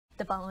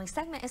The following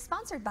segment is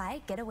sponsored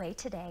by Getaway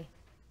Today.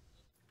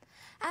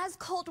 As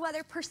cold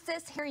weather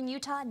persists here in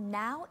Utah,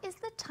 now is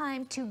the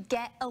time to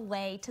get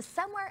away to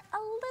somewhere a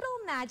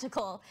little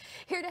magical.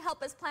 Here to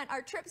help us plan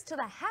our trips to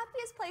the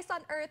happiest place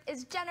on earth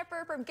is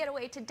Jennifer from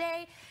Getaway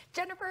Today.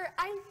 Jennifer,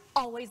 I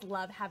always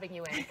love having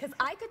you in because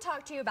I could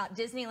talk to you about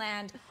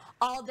Disneyland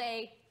all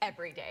day,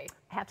 every day.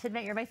 I have to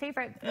admit, you're my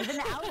favorite. Even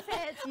the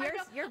outfits,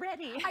 you're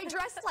ready. I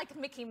dressed like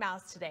Mickey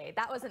Mouse today.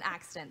 That was an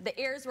accident. The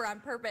ears were on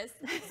purpose.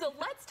 So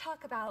let's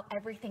talk about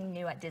everything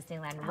new at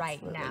Disneyland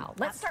right now.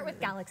 Let's start with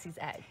Galaxy's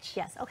Edge.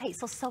 Yes, okay,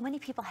 so many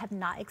people have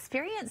not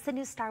experienced the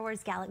new Star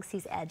Wars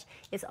Galaxy's Edge.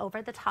 It's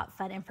over-the-top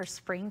fun, and for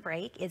spring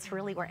break, it's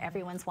really where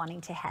everyone's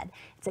wanting to head.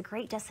 It's a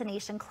great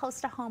destination,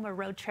 close to home, a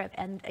road trip,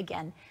 and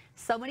again,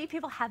 so many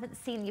people haven't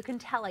seen, you can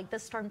tell, like the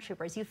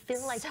Stormtroopers. You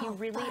feel like you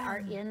really are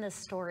in the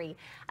story.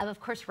 Of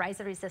course, Rise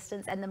of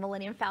Resistance and the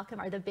Millennium Falcon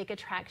are the big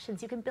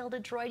attractions. You can build a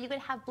droid, you can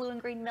have blue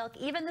and green milk,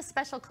 even the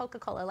special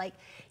Coca-Cola. Like,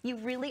 you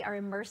really are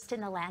immersed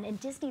in the land. And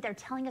Disney, they're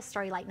telling a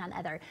story like none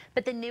other.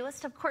 But the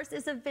newest, of course,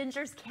 is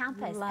Avengers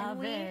Campus.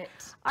 Love it.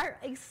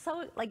 It's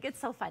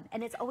so fun.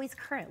 And it's always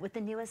current with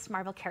the newest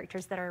Marvel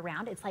characters that are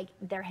around. It's like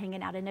they're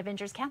hanging out in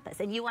Avengers Campus,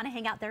 and you want to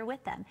hang out there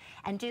with them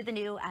and do the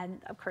new,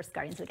 and of course,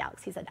 Guardians of the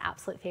Galaxy is an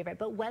absolute favorite.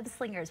 But web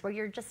slingers, where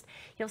you're just,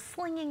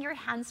 slinging your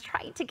hands,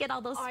 trying to get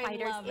all those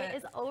spiders. I love it. It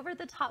is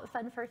over-the-top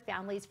fun for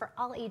families, for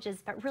all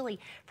ages, but really,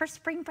 for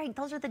spring break,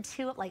 those are the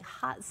two,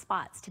 hot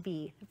spots to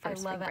be for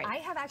spring break. I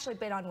have actually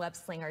been on web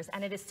slingers,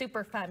 and it is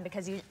super fun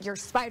because you're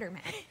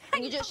Spider-Man,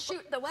 and you just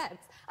shoot the webs.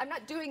 I'm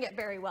not doing it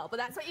very well, but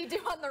that's what you do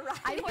on the ride.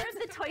 I'm more of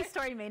the Toy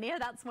Story mania.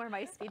 That's more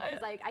my speed,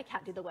 because I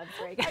can't do the webs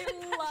very good.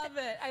 I love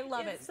it. I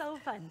love it. It's so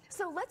fun.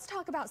 So let's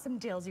talk about some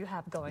deals you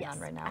have going on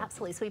right now.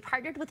 Absolutely. So we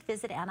partnered with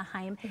Visit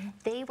Anaheim.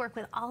 They work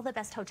with all the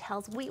best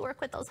hotels. We work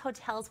with those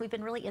hotels. We've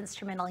been really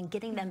instrumental in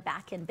getting them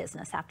back in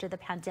business after the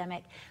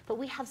pandemic. But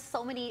we have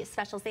so many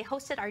specials. They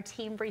hosted our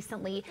team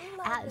recently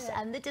at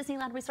the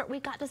Disneyland Resort. We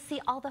got to see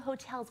all the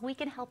hotels. We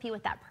can help you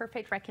with that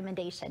perfect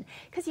recommendation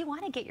because you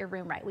want to get your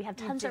room right. We have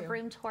tons of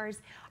room tours.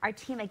 Our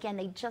team, again,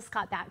 they just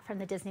got back from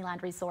the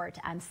Disneyland Resort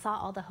and saw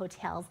all the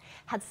hotels,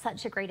 had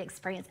such a great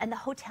experience, and the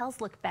hotels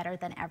look better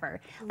than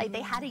ever. Like,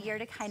 they had a year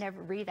to kind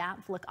of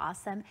revamp, look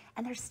awesome,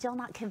 and they're still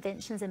not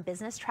conventions and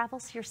business travel,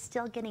 so you're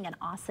still getting an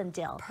awesome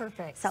deal.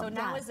 Perfect. So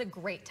now is a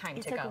great time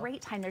to go. It's a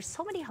great time. There's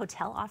so many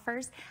hotel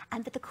offers,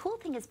 but the cool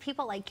thing is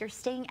people, you're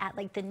staying at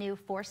the new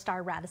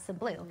 4-star Radisson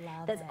Blu.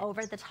 That's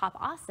over the top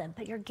awesome,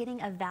 but you're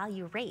getting a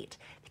value rate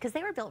because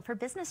they were built for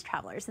business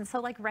travelers. And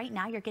so right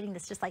now you're getting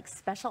this just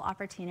special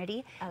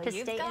opportunity to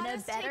stay in a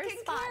better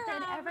spot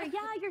than ever. Yeah,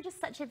 you're just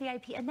such a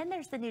VIP. And then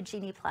there's the new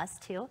Genie Plus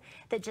too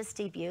that just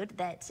debuted,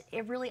 that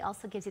it really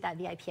also gives you that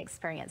VIP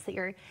experience that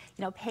you're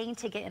paying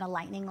to get in a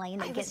lightning lane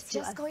that gets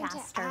you a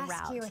faster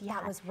route. You if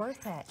that was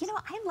worth it.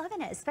 I'm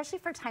loving it, especially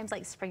for times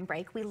like spring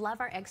break. We love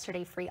our extra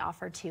day free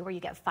offer too, where you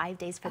get 5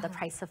 days for the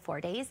price of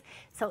 4 days.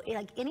 So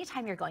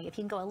anytime you're going, if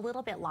you can go a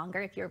little bit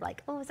longer, if you're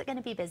like, oh, is it going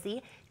to be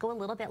busy, go a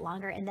little bit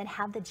longer, and then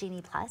have the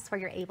Genie Plus where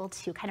you're able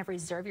to kind of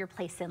reserve your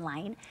place in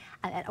line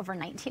at over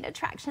 19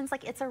 attractions.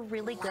 It's a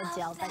really good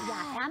deal. But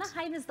yeah,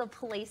 Anaheim is the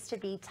place to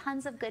be.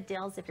 Tons of good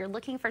deals. If you're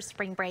looking for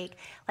spring break,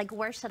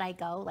 where should I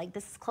go?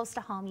 This is close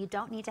to home. You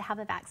don't need to have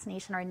a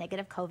vaccination or a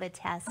negative COVID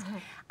test.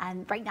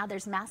 And right now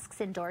there's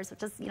masks indoors,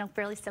 which is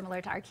fairly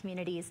similar to our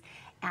communities.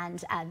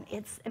 And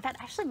it's, in fact,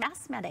 actually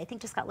mask mandate I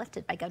think just got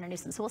lifted by Governor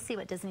Newsom. So we'll see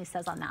what Disney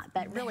says on that.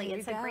 But really,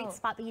 it's a great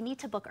spot. But you need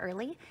to book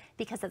early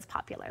because it's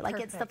popular.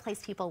 It's the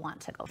place people want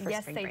to go for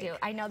spring break. Yes, they do.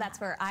 I know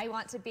that's where I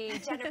want to be.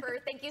 Jennifer,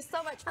 thank you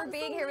so much for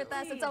being here with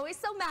us. It's always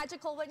so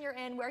magical when you're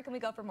in. Where can we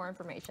go for more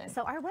information?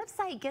 So our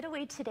website,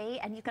 Getaway Today,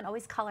 and you can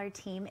always call our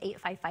team,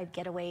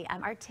 855-GETAWAY.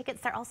 Our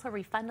tickets are also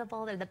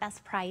refundable. They're the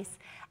best price,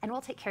 and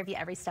we'll take care of you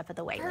every step of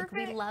the way.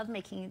 We love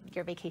making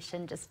your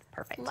vacation just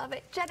perfect. Love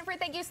it. Jennifer,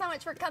 thank you so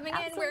much for coming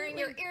in, wearing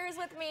your ears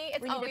with me.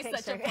 It's always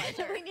such a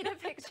pleasure. We need a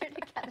picture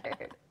together.